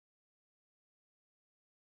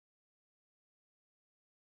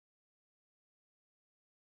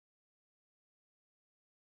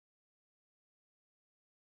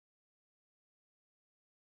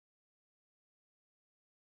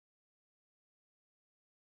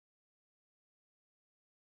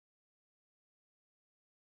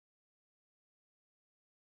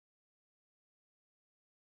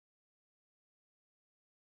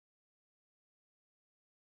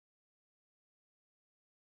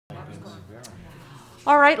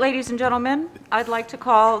All right, ladies and gentlemen, I'd like to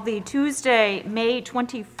call the Tuesday, May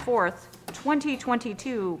 24th,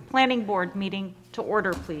 2022 Planning Board meeting to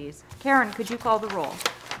order, please. Karen, could you call the roll?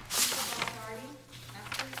 Mr.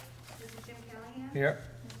 Jim Callahan? Here.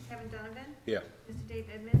 Mr. Kevin Donovan? Here. Mr. Dave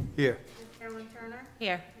Edmonds? Here. Ms. Carolyn Turner?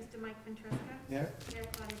 Here. Mr. Mike Ventresca? Here. Chair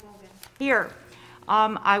Claudia Bogan? Here.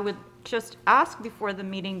 I would just ask before the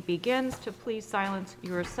meeting begins to please silence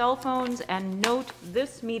your cell phones and note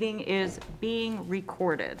this meeting is being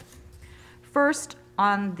recorded. First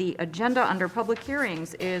on the agenda under public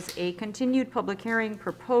hearings is a continued public hearing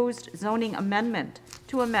proposed zoning amendment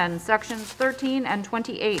to amend sections 13 and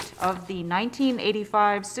 28 of the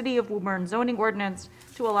 1985 City of Woburn zoning ordinance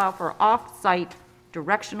to allow for off-site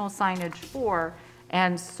directional signage for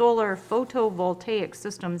and solar photovoltaic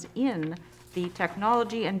systems in the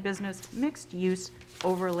Technology and Business Mixed-Use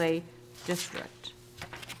Overlay District.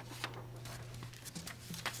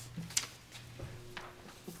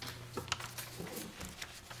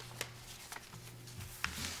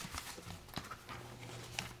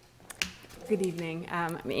 Good evening.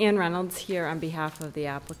 I'm Ann Reynolds here on behalf of the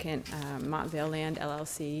applicant, Montvale Land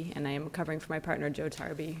LLC, and I am covering for my partner, Joe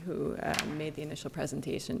Tarby, who made the initial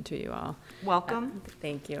presentation to you all. Welcome.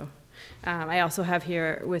 Thank you. I also have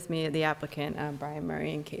here with me the applicant, Brian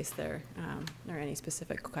Murray, in case there are any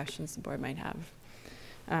specific questions the board might have.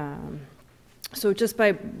 So just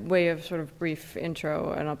by way of sort of brief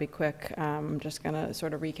intro, and I'll be quick, I'm just going to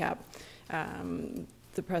sort of recap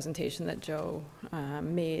the presentation that Joe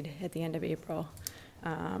made at the end of April.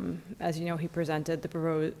 As you know, he presented the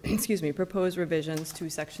proposed revisions to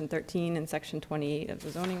Section 13 and Section 28 of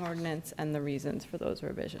the zoning ordinance and the reasons for those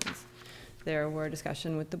revisions. There were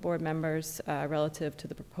discussion with the board members relative to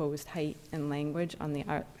the proposed height and language on the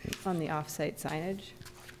off-site signage.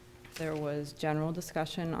 There was general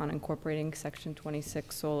discussion on incorporating Section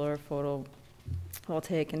 26 solar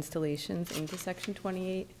photovoltaic installations into Section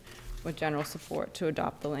 28, with general support to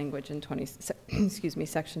adopt the language in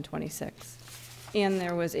Section 26. And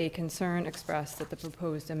there was a concern expressed that the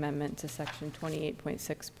proposed amendment to Section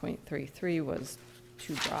 28.6.33 was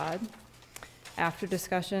too broad. After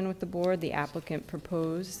discussion with the board, the applicant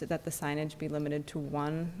proposed that the signage be limited to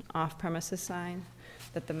one off-premises sign,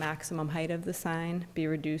 that the maximum height of the sign be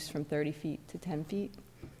reduced from 30 feet to 10 feet,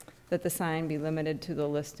 that the sign be limited to the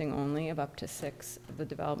listing only of up to 6 of the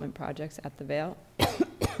development projects at the Vale,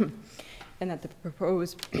 and that the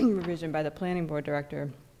proposed revision by the planning board director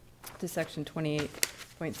to Section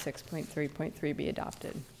 28.6.3.3 be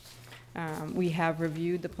adopted. We have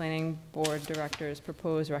reviewed the planning board director's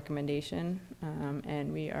proposed recommendation,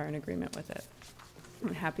 and we are in agreement with it.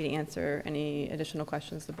 I'm happy to answer any additional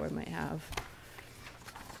questions the board might have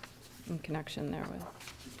in connection therewith.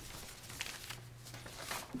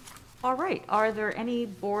 All right, are there any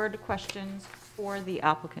board questions for the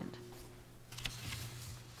applicant?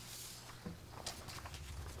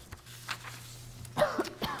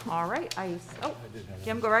 All right,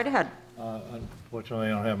 Jim, go right ahead. Unfortunately, I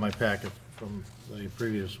don't have my packet from the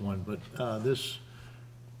previous one, but this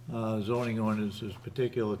zoning ordinance is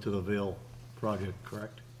particular to the Vale project,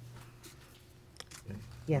 correct?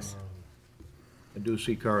 Yes. I do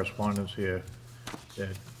see correspondence here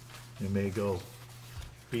that it may go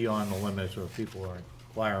beyond the limits, or people are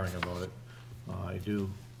inquiring about it.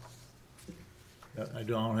 I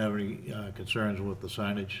don't have any concerns with the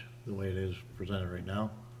signage the way it is presented right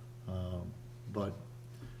now. But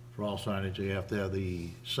for all signage, you have to have the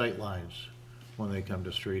sight lines when they come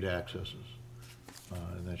to street accesses.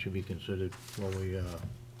 And that should be considered when we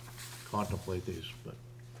contemplate these. But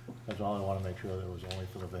that's all I want to make sure that it was only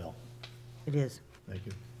for the Vale. It is. Thank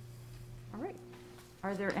you. All right.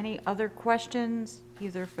 Are there any other questions,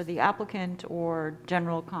 either for the applicant or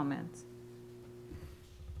general comments?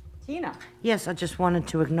 Tina? Yes, I just wanted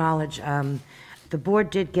to acknowledge, the board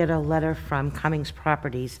did get a letter from Cummings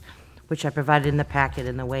Properties, which I provided in the packet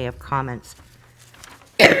in the way of comments.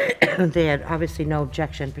 They had obviously no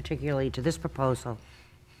objection, particularly to this proposal,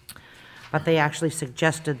 but they actually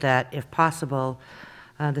suggested that, if possible,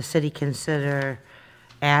 the city consider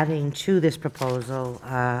adding to this proposal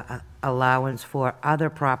allowance for other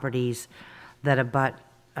properties that abut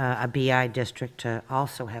a BI district to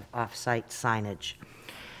also have off-site signage.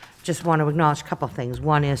 Just want to acknowledge a couple of things.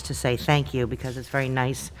 One is to say thank you, because it's very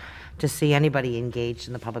nice to see anybody engaged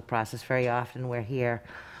in the public process. Very often we're here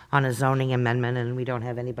on a zoning amendment and we don't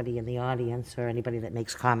have anybody in the audience or anybody that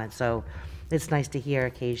makes comments. So it's nice to hear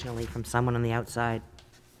occasionally from someone on the outside.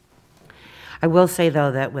 I will say,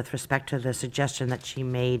 though, that with respect to the suggestion that she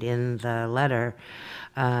made in the letter,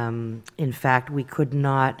 in fact, we could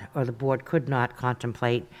not, or the board could not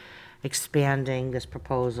contemplate expanding this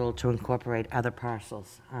proposal to incorporate other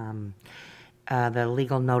parcels. The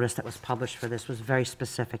legal notice that was published for this was very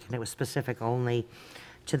specific, and it was specific only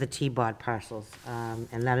to the T-Bod parcels.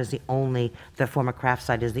 And that is the former craft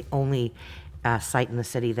site is the only site in the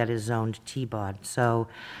city that is zoned T-Bod. So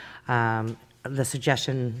the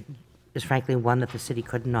suggestion is frankly one that the city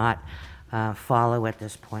could not follow at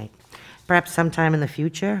this point. Perhaps sometime in the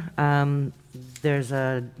future, there's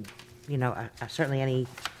certainly any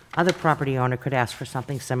other property owner could ask for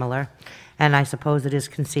something similar. And I suppose it is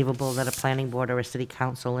conceivable that a planning board or a city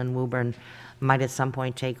council in Woburn might at some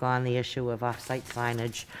point take on the issue of off-site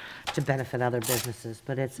signage to benefit other businesses.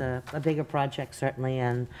 But it's a bigger project, certainly,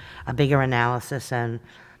 and a bigger analysis, and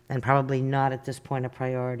probably not at this point a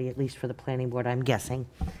priority, at least for the planning board, I'm guessing.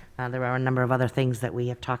 There are a number of other things that we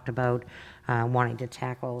have talked about wanting to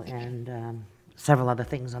tackle, and several other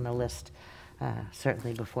things on the list,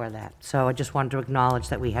 certainly before that. So I just wanted to acknowledge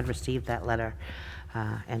that we had received that letter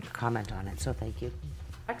and comment on it, so thank you.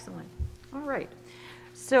 Excellent. All right.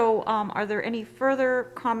 So are there any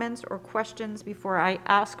further comments or questions before I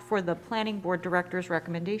ask for the planning board director's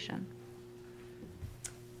recommendation?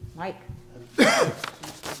 Mike?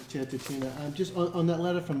 Chair Titina, just on that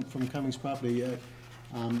letter from Cummings Property,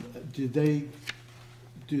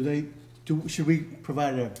 should we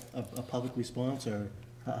provide a public response, or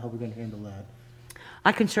how are we going to handle that?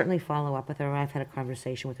 I can certainly follow up with her. I've had a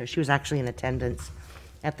conversation with her. She was actually in attendance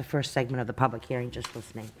at the first segment of the public hearing, just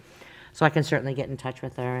listening. So I can certainly get in touch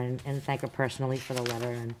with her and thank her personally for the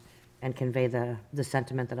letter and convey the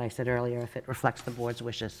sentiment that I said earlier, if it reflects the board's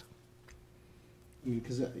wishes.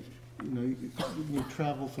 Because, when you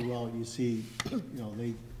travel throughout, you see,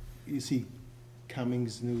 you see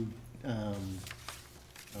Cummings' new,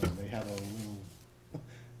 they have a little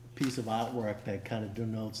piece of artwork that kind of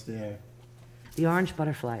denotes their... The orange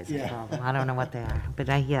butterflies, I Yeah. call them. I don't know what they are, but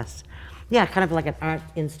yes. Yeah, kind of like an art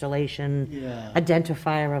installation Yeah.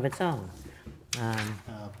 identifier of its own. All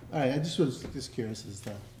right, I just was just curious as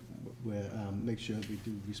to where, make sure we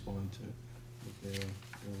do respond to what they're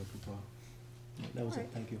looking for. That was it,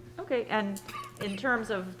 thank you. Okay, and in terms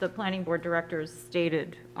of the planning board director's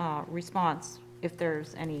stated response, if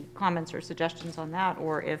there's any comments or suggestions on that,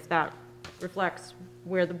 or if that reflects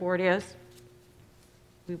where the board is,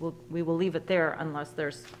 we will leave it there unless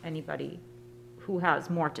there's anybody who has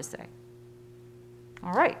more to say.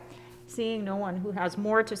 All right. Seeing no one who has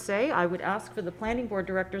more to say, I would ask for the planning board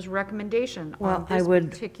director's recommendation on this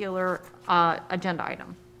particular agenda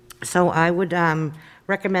item. So I would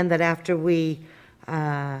recommend that after we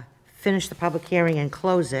finish the public hearing and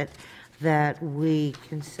close it, that we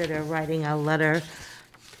consider writing a letter,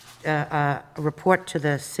 a report to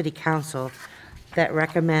the city council that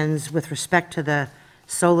recommends, with respect to the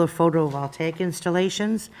solar photovoltaic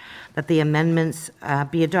installations, that the amendments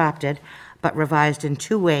be adopted, but revised in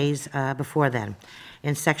two ways before then.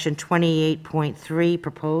 In section 28.3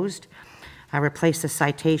 proposed, replace the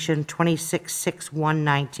citation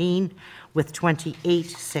 266119 with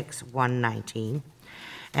 286119.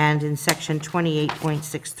 And in section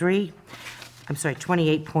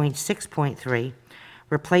 28.6.3,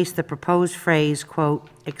 replace the proposed phrase, quote,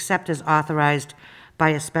 except as authorized by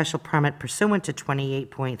a special permit pursuant to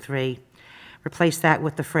 28.3, replace that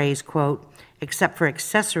with the phrase, quote, except for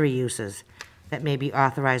accessory uses that may be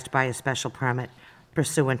authorized by a special permit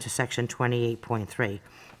pursuant to section 28.3.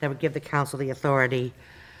 That would give the council the authority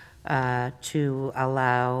to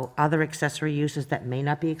allow other accessory uses that may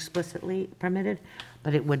not be explicitly permitted,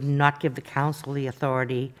 but it would not give the council the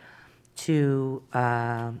authority to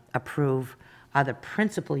approve other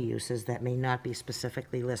principal uses that may not be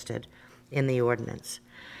specifically listed in the ordinance.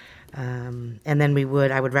 And then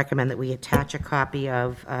I would recommend that we attach a copy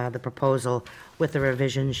of the proposal with the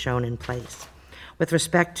revisions shown in place. With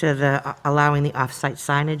respect to allowing the off-site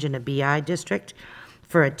signage in a BI district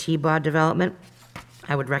for a T-Bod development,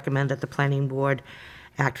 I would recommend that the planning board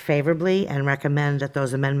act favorably and recommend that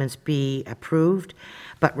those amendments be approved,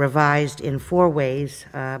 but revised in 4 ways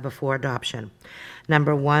before adoption.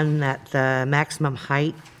 Number 1, that the maximum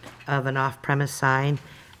height of an off-premise sign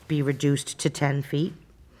be reduced to 10 feet,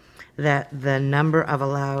 that the number of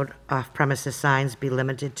allowed off-premises signs be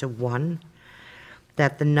limited to 1,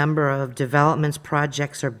 that the number of developments,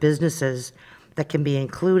 projects, or businesses that can be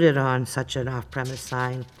included on such an off-premise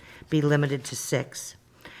sign be limited to 6,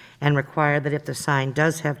 and require that if the sign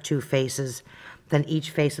does have 2 faces, then each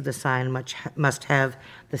face of the sign must have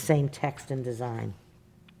the same text and design.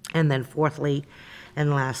 And then fourthly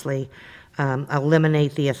and lastly,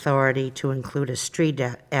 eliminate the authority to include a street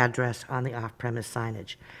address on the off-premise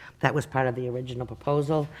signage. That was part of the original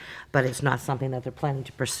proposal, but it's not something that they're planning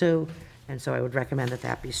to pursue, And so I would recommend that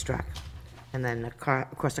that be struck. And then, of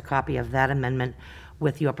course, a copy of that amendment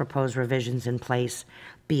with your proposed revisions in place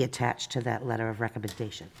be attached to that letter of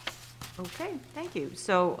recommendation. Okay, thank you.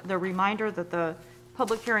 So the reminder that the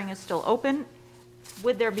public hearing is still open.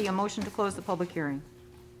 Would there be a motion to close the public hearing?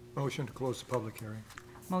 Motion to close the public hearing.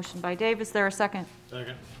 Motion by Dave, is there a second?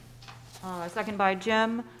 Second. Second by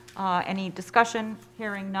Jim. Any discussion?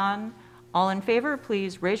 Hearing none. All in favor,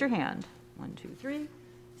 please raise your hand. 1, 2, 3.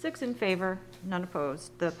 6 in favor, none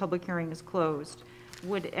opposed. The public hearing is closed.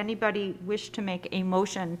 Would anybody wish to make a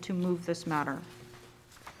motion to move this matter?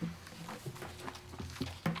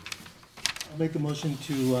 I'll make a motion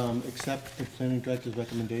to accept the planning director's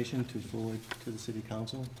recommendation to forward to the city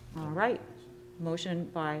council. All right. Motion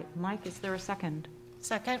by Mike, is there a second?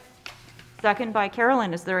 Second. Second by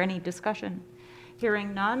Carolyn, is there any discussion?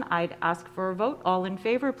 Hearing none, I'd ask for a vote. All in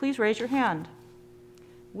favor, please raise your hand.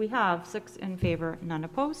 We have 6 in favor, none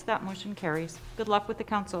opposed. That motion carries. Good luck with the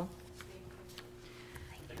council.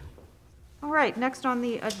 All right, next on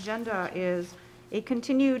the agenda is a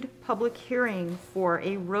continued public hearing for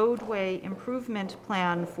a roadway improvement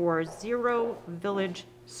plan for 0 Village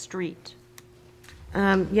Street.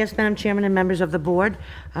 Yes, Madam Chairman and members of the board,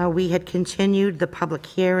 we had continued the public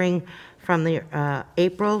hearing from the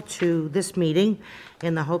April to this meeting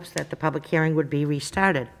in the hopes that the public hearing would be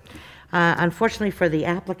restarted. Unfortunately for the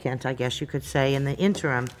applicant, I guess you could say, in the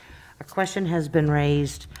interim, a question has been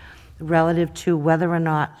raised relative to whether or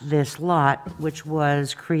not this lot, which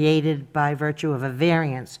was created by virtue of a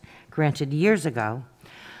variance granted years ago,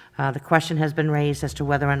 the question has been raised as to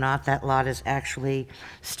whether or not that lot is actually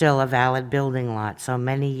still a valid building lot. So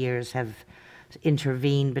many years have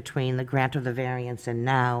intervened between the grant of the variance and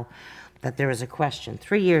now that there is a question.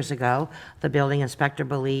 3 years ago, the building inspector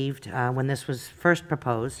believed, when this was first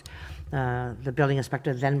proposed, the building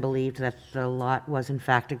inspector then believed that the lot was in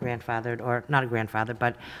fact a grandfathered, or not a grandfather,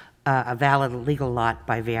 but a valid legal lot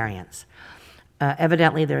by variance.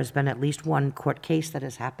 Evidently, there has been at least one court case that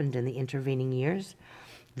has happened in the intervening years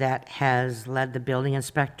that has led the building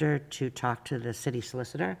inspector to talk to the city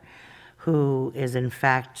solicitor, who is in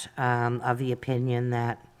fact of the opinion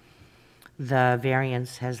that the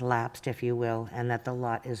variance has lapsed, if you will, and that the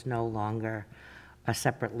lot is no longer a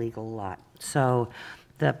separate legal lot. So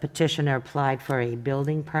the petitioner applied for a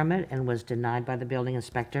building permit and was denied by the building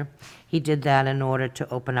inspector. He did that in order to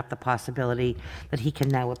open up the possibility that he can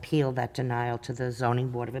now appeal that denial to the Zoning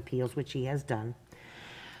Board of Appeals, which he has done.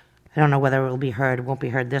 I don't know whether it will be heard, it won't be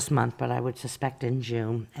heard this month, but I would suspect in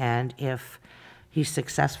June. And if he's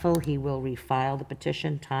successful, he will refile the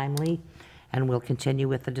petition timely and we'll continue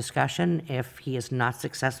with the discussion. If he is not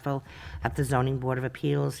successful at the Zoning Board of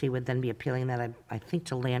Appeals, he would then be appealing that, I think,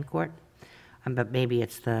 to Land Court, but maybe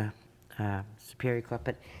it's the Superior Court,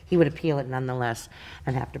 but he would appeal it nonetheless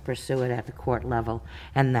and have to pursue it at the court level,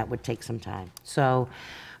 and that would take some time. So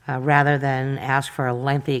rather than ask for a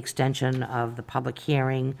lengthy extension of the public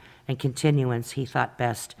hearing and continuance, he thought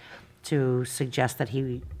best to suggest that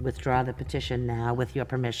he withdraw the petition now with your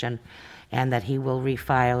permission, and that he will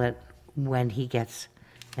refile it when he gets,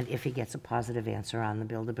 and if he gets a positive answer on the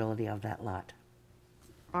buildability of that lot.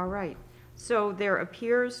 All right. So there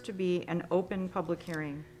appears to be an open public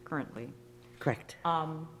hearing currently. Correct.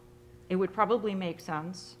 It would probably make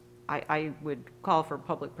sense, I would call for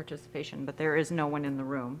public participation, but there is no one in the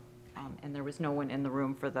room, and there was no one in the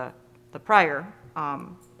room for the prior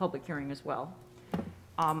public hearing as well.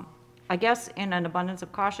 I guess in an abundance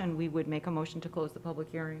of caution, we would make a motion to close the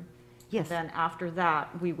public hearing. Yes. Then after that,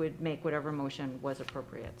 we would make whatever motion was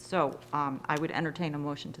appropriate. So I would entertain a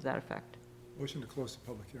motion to that effect. Motion to close the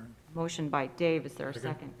public hearing. Motion by Dave, is there a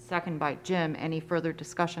second? Second by Jim. Any further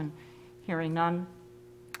discussion? Hearing none.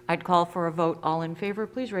 I'd call for a vote. All in favor,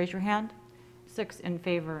 please raise your hand. 6 in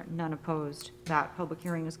favor, none opposed. That public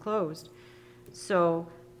hearing is closed. So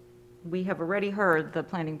we have already heard the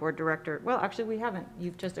planning board director. Well, actually, we haven't.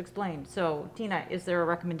 You've just explained. So Tina, is there a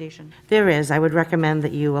recommendation? There is. I would recommend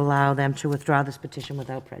that you allow them to withdraw this petition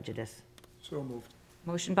without prejudice. So moved.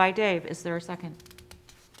 Motion by Dave. Is there a second?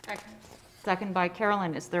 Second. Second by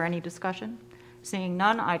Carolyn. Is there any discussion? Seeing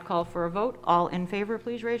none, I'd call for a vote. All in favor,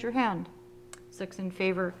 please raise your hand. 6 in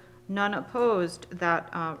favor, none opposed.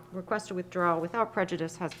 That request to withdraw without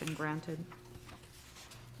prejudice has been granted.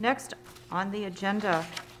 Next on the agenda,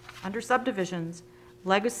 under subdivisions,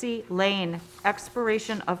 Legacy Lane,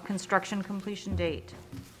 expiration of construction completion date.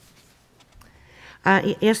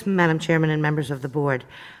 Yes, Madam Chairman and members of the board.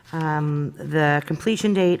 The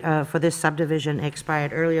completion date for this subdivision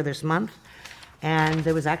expired earlier this month, and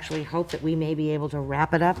there was actually hope that we may be able to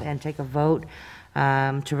wrap it up and take a vote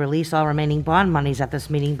to release all remaining bond monies at this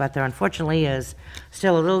meeting, but there unfortunately is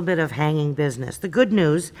still a little bit of hanging business. The good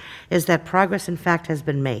news is that progress, in fact, has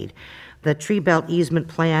been made. The tree belt easement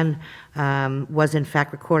plan was in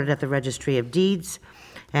fact recorded at the Registry of Deeds,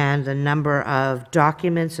 and the number of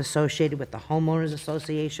documents associated with the homeowners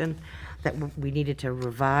association that we needed to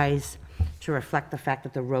revise to reflect the fact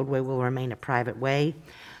that the roadway will remain a private way.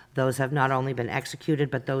 Those have not only been executed,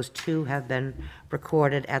 but those too have been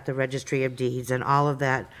recorded at the Registry of Deeds, and all of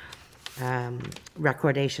that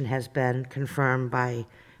recordation has been confirmed by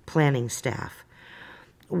planning staff.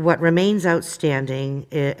 What remains outstanding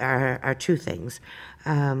are two things.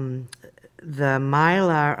 The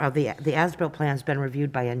Mylar of the as-built plan's been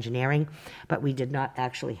reviewed by engineering, but we did not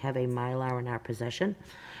actually have a Mylar in our possession,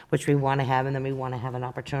 which we want to have, and then we want to have an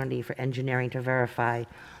opportunity for engineering to verify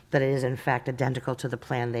that it is in fact identical to the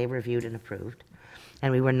plan they reviewed and approved.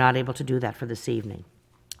 And we were not able to do that for this evening.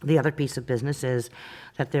 The other piece of business is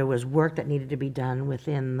that there was work that needed to be done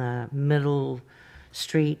within the Middle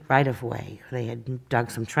Street right-of-way. They had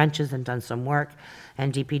dug some trenches and done some work,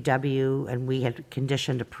 and DPW, and we had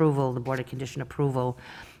conditioned approval, the board had conditioned approval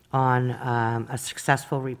on a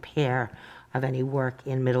successful repair of any work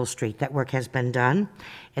in Middle Street. That work has been done.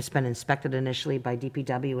 It's been inspected initially by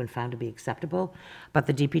DPW and found to be acceptable, but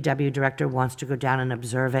the DPW director wants to go down and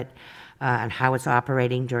observe it and how it's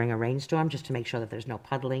operating during a rainstorm, just to make sure that there's no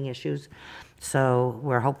puddling issues. So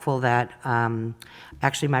we're hopeful that,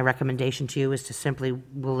 actually my recommendation to you is to simply,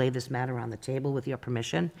 we'll lay this matter on the table with your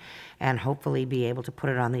permission, and hopefully be able to put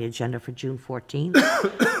it on the agenda for June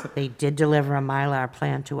 14th. They did deliver a Mylar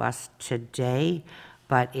plan to us today,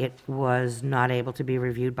 but it was not able to be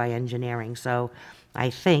reviewed by engineering. So I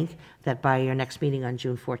think that by your next meeting on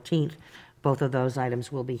June 14th, both of those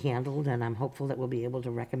items will be handled, and I'm hopeful that we'll be able to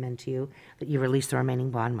recommend to you that you release the remaining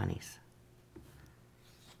bond monies.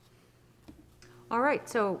 All right,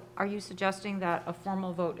 so are you suggesting that a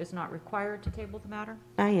formal vote is not required to table the matter?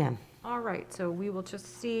 I am. All right, so we will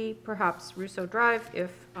just see perhaps Russo Drive,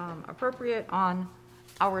 if appropriate, on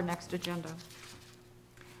our next agenda.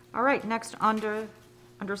 All right, next under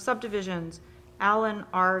subdivisions, Allen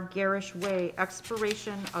R. Garish Way,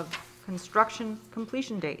 expiration of construction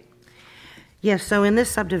completion date. Yes, so in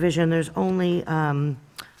this subdivision, there's only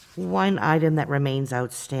one item that remains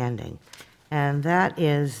outstanding, and that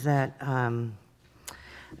is that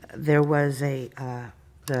there was the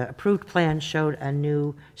approved plan showed a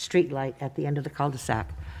new street light at the end of the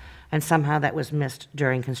cul-de-sac, and somehow that was missed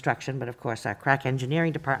during construction, but of course, our crack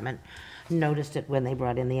engineering department noticed it when they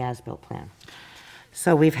brought in the as-built plan.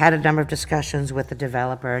 So we've had a number of discussions with the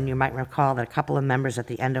developer, and you might recall that a couple of members at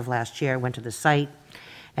the end of last year went to the site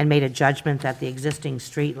and made a judgment that the existing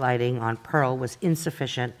street lighting on Pearl was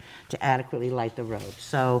insufficient to adequately light the road.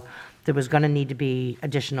 So there was going to need to be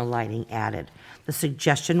additional lighting added. The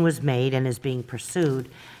suggestion was made and is being pursued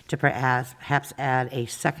to perhaps add a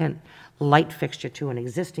second light fixture to an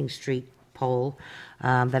existing street pole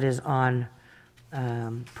that is on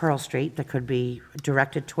Pearl Street that could be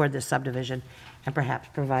directed toward the subdivision and perhaps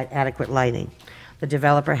provide adequate lighting. The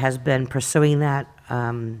developer has been pursuing that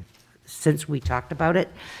since we talked about it.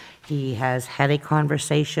 He has had a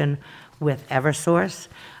conversation with Eversource,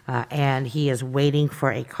 and he is waiting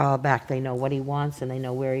for a call back. They know what he wants, and they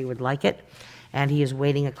know where he would like it, and he is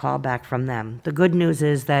waiting a call back from them. The good news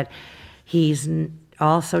is that he's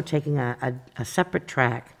also taking a separate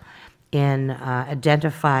track in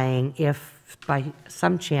identifying if, by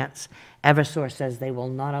some chance, Eversource says they will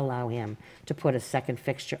not allow him to put a second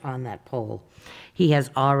fixture on that pole. He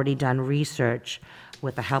has already done research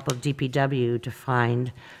with the help of DPW to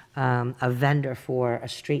find a vendor for a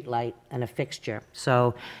street light and a fixture.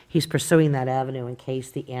 So he's pursuing that avenue in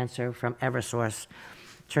case the answer from Eversource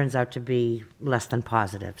turns out to be less than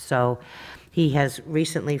positive. So he has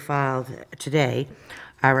recently filed today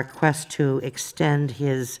a request to extend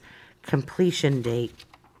his completion date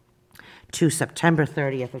to September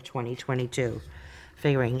 30th of 2022,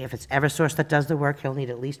 figuring if it's Eversource that does the work, he'll need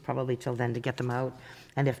at least probably till then to get them out,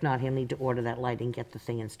 and if not, he'll need to order that lighting, get the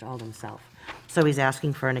thing installed himself. So he's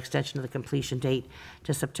asking for an extension of the completion date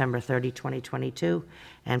to September 30, 2022,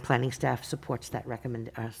 and planning staff supports that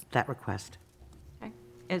that request. Okay.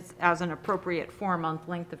 It's as an appropriate 4-month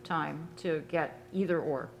length of time to get either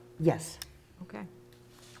or. Yes. Okay.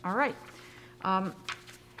 All right.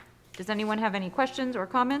 Does anyone have any questions or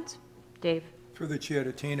comments? Dave? Through the chair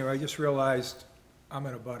to Tina, I just realized I'm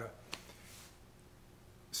in a butter,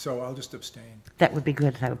 so I'll just abstain. That would be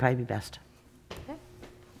good. That would probably be best. Okay.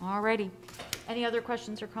 All righty. Any other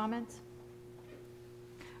questions or comments?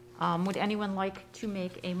 Would anyone like to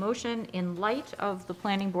make a motion in light of the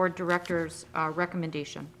planning board director's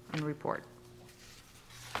recommendation and report?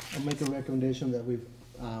 I'll make a recommendation that we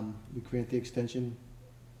grant the extension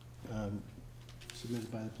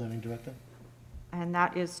submitted by the planning director. And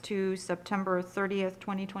that is to September 30th,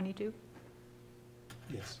 2022?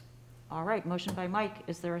 Yes. All right, motion by Mike.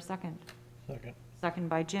 Is there a second? Second. Second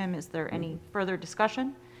by Jim. Is there any further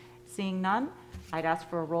discussion? Seeing none, I'd ask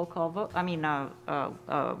for a roll call vote.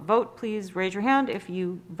 Vote, please raise your hand if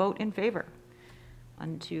you vote in favor.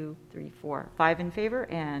 1, 2, 3, 4, 5 in favor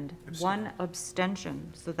and 1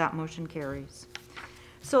 abstention, so that motion carries.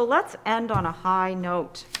 So let's end on a high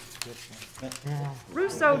note.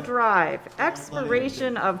 Russo Drive,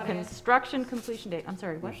 expiration of construction completion date. I'm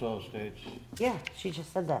sorry, what? Russo Estates. Yeah, she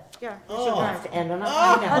just said that. Yeah. Let's end on a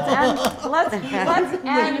high note. Let's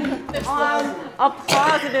end on a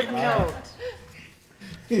positive note.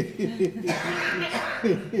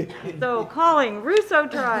 So calling Russo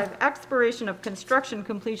Drive, expiration of construction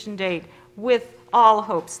completion date with all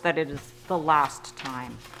hopes that it is the last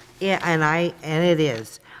time. Yeah, and it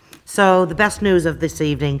is. So the best news of this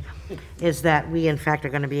evening is that we, in fact, are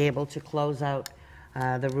going to be able to close out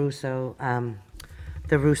the Russo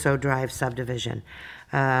Drive subdivision.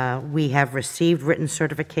 We have received written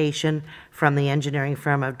certification from the engineering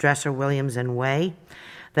firm of Dresser, Williams, and Way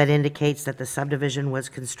that indicates that the subdivision was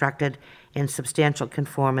constructed in substantial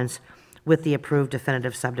conformance with the approved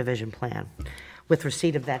definitive subdivision plan. With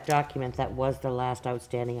receipt of that document, that was the last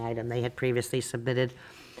outstanding item. They had previously submitted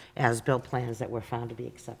as-built plans that were found to be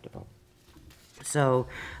acceptable. So,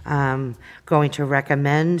 going to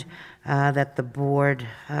recommend that the board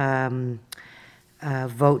vote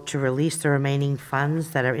to release the remaining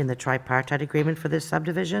funds that are in the tripartite agreement for this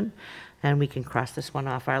subdivision, and we can cross this one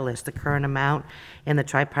off our list. The current amount in the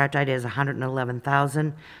tripartite is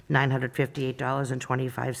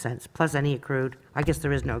 $111,958.25, plus any accrued, I guess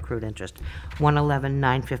there is no accrued interest,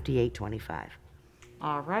 $111,958.25.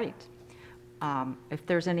 All right. If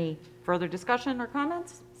there's any further discussion or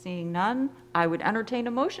comments, seeing none, I would entertain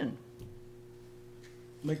a motion.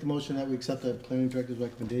 Make the motion that we accept the planning director's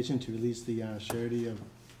recommendation to release the surety of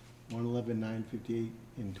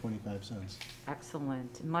 $111,958.25.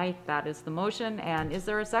 Excellent. Mike, that is the motion, and is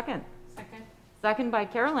there a second? Second. Second by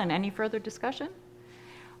Carolyn. Any further discussion?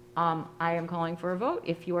 I am calling for a vote.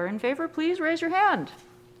 If you are in favor, please raise your hand.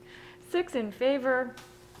 6 in favor,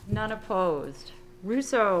 none opposed.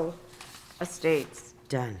 Russo Estates,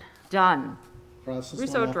 Done. done. Cross this one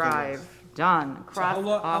Russo off the Drive, list. done. So Cross how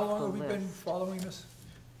long off have the we been list. following this?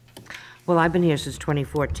 Well, I've been here since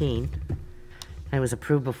 2014. I was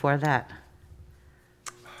approved before that.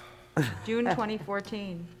 June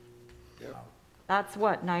 2014. That's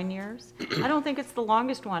what, 9 years? I don't think it's the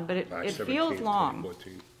longest one, but it feels long.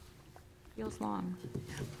 Feels long.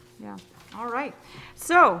 Yeah, all right.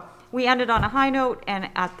 So, we ended on a high note, and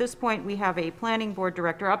at this point, we have a planning board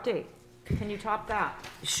director update. Can you top that?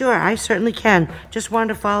 Sure, I certainly can. Just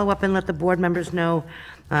wanted to follow up and let the board members know,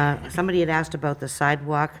 somebody had asked about the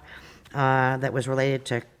sidewalk that was related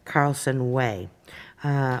to Carlson Way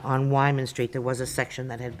on Wyman Street. There was a section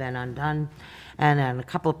that had been undone, and in a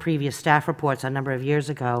couple of previous staff reports a number of years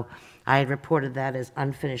ago, I had reported that as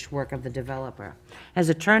unfinished work of the developer. As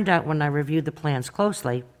it turned out, when I reviewed the plans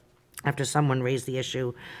closely, after someone raised the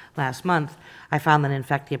issue last month, I found that in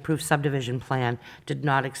fact the approved subdivision plan did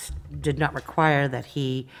not require that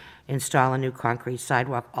he install a new concrete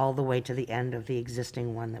sidewalk all the way to the end of the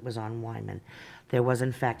existing one that was on Wyman. There was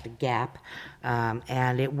in fact a gap,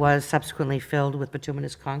 and it was subsequently filled with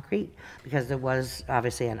bituminous concrete because there was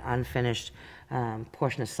obviously an unfinished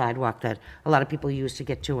portion of sidewalk that a lot of people use to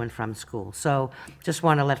get to and from school. So just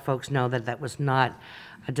want to let folks know that that was not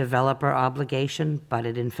a developer obligation, but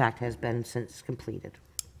it in fact has been since completed.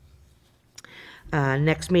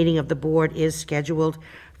 Next meeting of the board is scheduled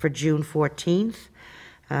for June 14th.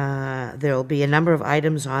 There will be a number of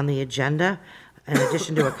items on the agenda. In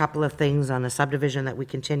addition to a couple of things on the subdivision that we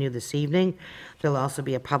continue this evening, there'll also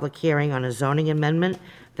be a public hearing on a zoning amendment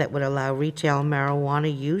that would allow retail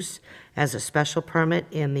marijuana use as a special permit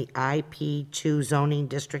in the IP2 zoning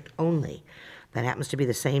district only. That happens to be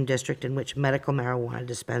the same district in which medical marijuana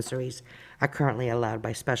dispensaries are currently allowed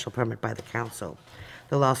by special permit by the council.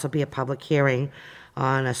 There'll also be a public hearing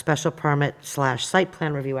on a special permit / site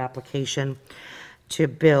plan review application to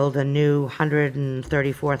build a new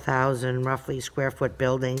 134,000 roughly square foot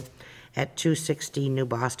building at 260 New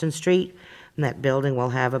Boston Street. And that building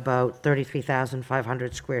will have about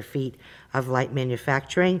 33,500 square feet of light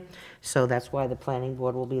manufacturing. So that's why the planning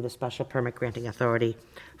board will be the special permit granting authority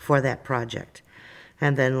for that project.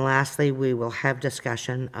 And then lastly, we will have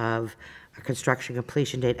discussion of a construction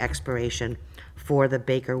completion date expiration for the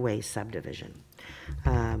Baker Way subdivision.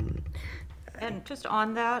 And just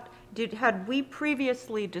on that, had we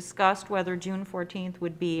previously discussed whether June 14th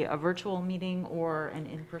would be a virtual meeting or an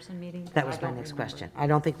in-person meeting? That was I my don't next remember. question. I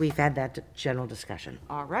don't think we've had that general discussion.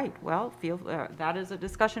 All right, well, that is a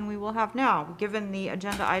discussion we will have now. Given the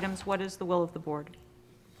agenda items, what is the will of the board?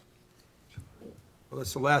 Well,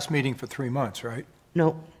 it's the last meeting for 3 months, right?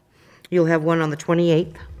 No, you'll have one on the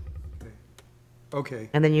 28th, Okay,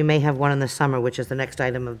 and then you may have one in the summer, which is the next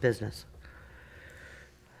item of business.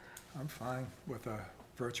 I'm fine with a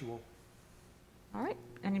virtual. All right,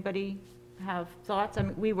 anybody have thoughts? I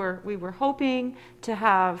mean, we were hoping to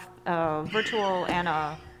have a virtual and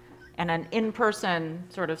an in-person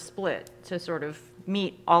sort of split to sort of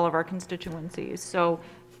meet all of our constituencies. So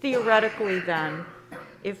theoretically then,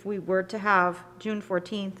 if we were to have June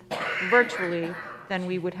 14th virtually, then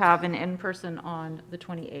we would have an in-person on the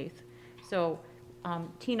 28th. So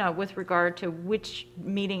Tina, with regard to which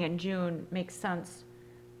meeting in June makes sense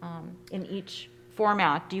in each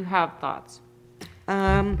format, do you have thoughts?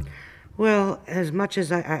 Well, as much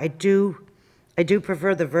as I do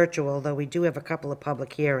prefer the virtual, though we do have a couple of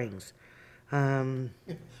public hearings. Well,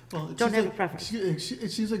 Don't it seems have a like- preference.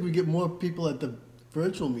 It seems like we get more people at the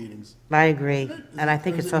virtual meetings. I agree, and I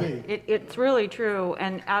think Or is it's, it me? It's really true,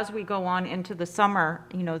 and as we go on into the summer,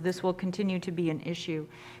 you know, this will continue to be an issue.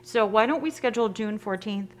 So why don't we schedule June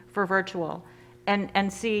 14th for virtual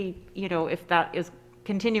and see, you know, if that is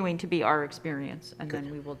continuing to be our experience, and then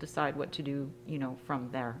we will decide what to do, you know, from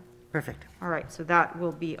there. perfect. All right, so that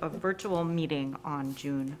will be a virtual meeting on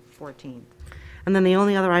June 14th. And then the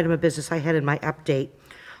only other item of business I had in my update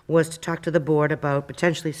was to talk to the board about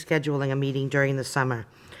potentially scheduling a meeting during the summer.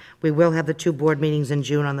 We will have the 2 board meetings in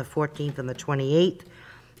June on the 14th and the 28th,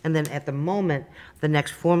 and then at the moment, the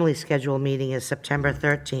next formally scheduled meeting is September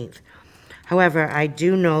 13th. However, I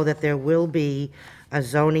do know that there will be a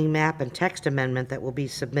zoning map and text amendment that will be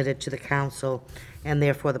submitted to the council and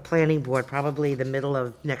therefore the planning board, probably the middle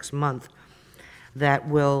of next month, that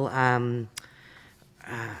will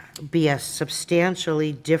be a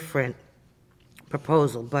substantially different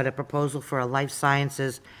proposal, but a proposal for a life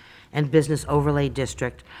sciences and business overlay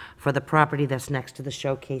district for the property that's next to the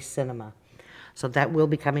Showcase Cinema. So that will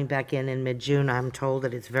be coming back in mid-June. I'm told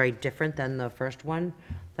that it's very different than the first one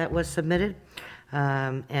that was submitted.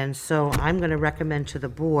 And so I'm going to recommend to the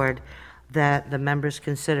board that the members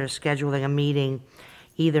consider scheduling a meeting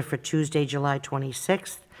either for Tuesday, July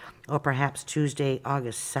 26th, or perhaps Tuesday,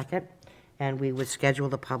 August 2nd, and we would schedule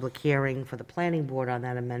the public hearing for the planning board on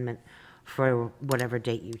that amendment for whatever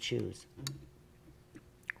date you choose.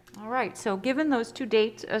 All right, so given those 2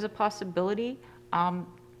 dates as a possibility,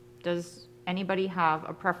 does anybody have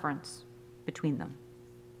a preference between them?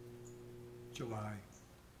 July,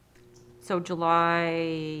 So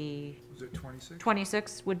July was it 26?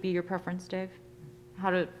 26th would be your preference, Dave?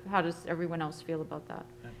 How does everyone else feel about that?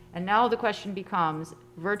 And now the question becomes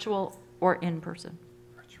virtual or in-person?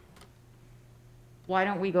 Virtual. Why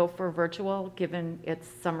don't we go for virtual, given it's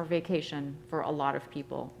summer vacation for a lot of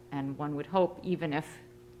people? And one would hope, even if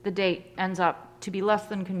the date ends up to be less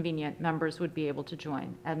than convenient, members would be able to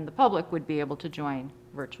join, and the public would be able to join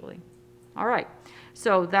virtually. All right,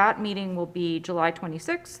 so that meeting will be July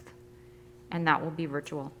 26th, and that will be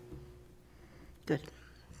virtual. Good.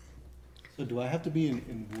 So do I have to be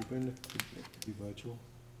in Woburn to be virtual?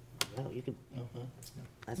 Well, you could, Uh-huh.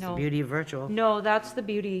 that's the No. beauty of virtual. No, that's the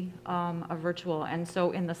beauty of virtual. And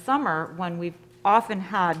so in the summer, when we've often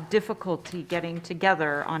had difficulty getting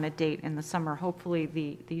together on a date in the summer, hopefully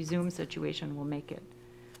the Zoom situation will make it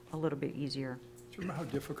a little bit easier. Do you remember how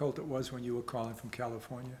difficult it was when you were calling from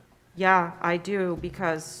California? Yeah, I do,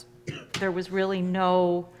 because there was really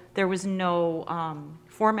no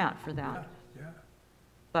format for that. Yeah,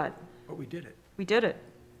 But but we did it. we did it.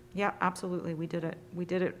 Yeah, absolutely, we did it. We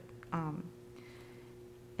did it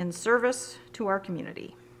in service to our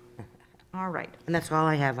community. All right. And that's all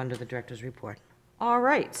I have under the director's report. All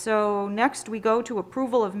right, so next we go to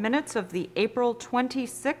approval of minutes of the April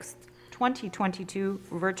 26th, 2022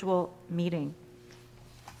 virtual meeting.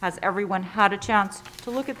 Has everyone had a chance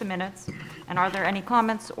to look at the minutes? And are there any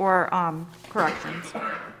comments or corrections?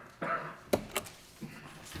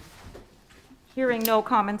 Hearing no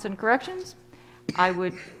comments and corrections, I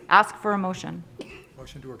would ask for a motion.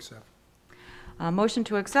 Motion to accept. A motion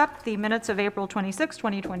to accept the minutes of April 26,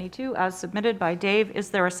 2022 as submitted by Dave. Is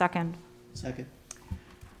there a second? Second.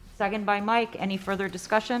 Second by Mike. Any further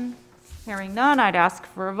discussion? Hearing none, I'd ask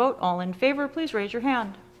for a vote. All in favor, please raise your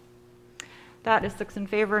hand. That is 6 in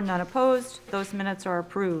favor, none opposed. Those minutes are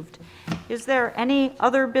approved. Is there any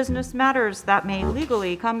other business matters that may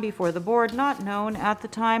legally come before the board not known at the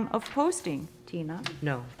time of posting? Tina?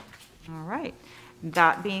 No. All right.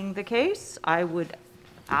 That being the case, I would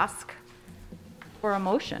ask for a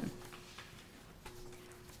motion.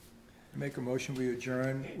 Make a motion, we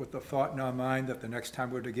adjourn with the thought in our mind that the next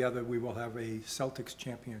time we're together, we will have a Celtics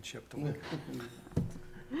championship to win.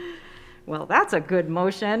 Well, that's a good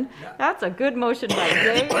motion. That's a good motion by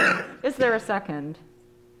Dave. Is there a second?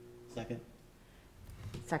 Second.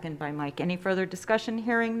 Second by Mike. Any further discussion?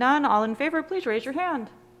 Hearing none. All in favor, please raise your hand.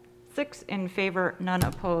 6 in favor, none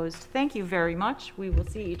opposed. Thank you very much. We will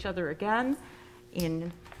see each other again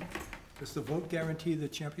in Does the vote guarantee the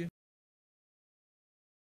championship?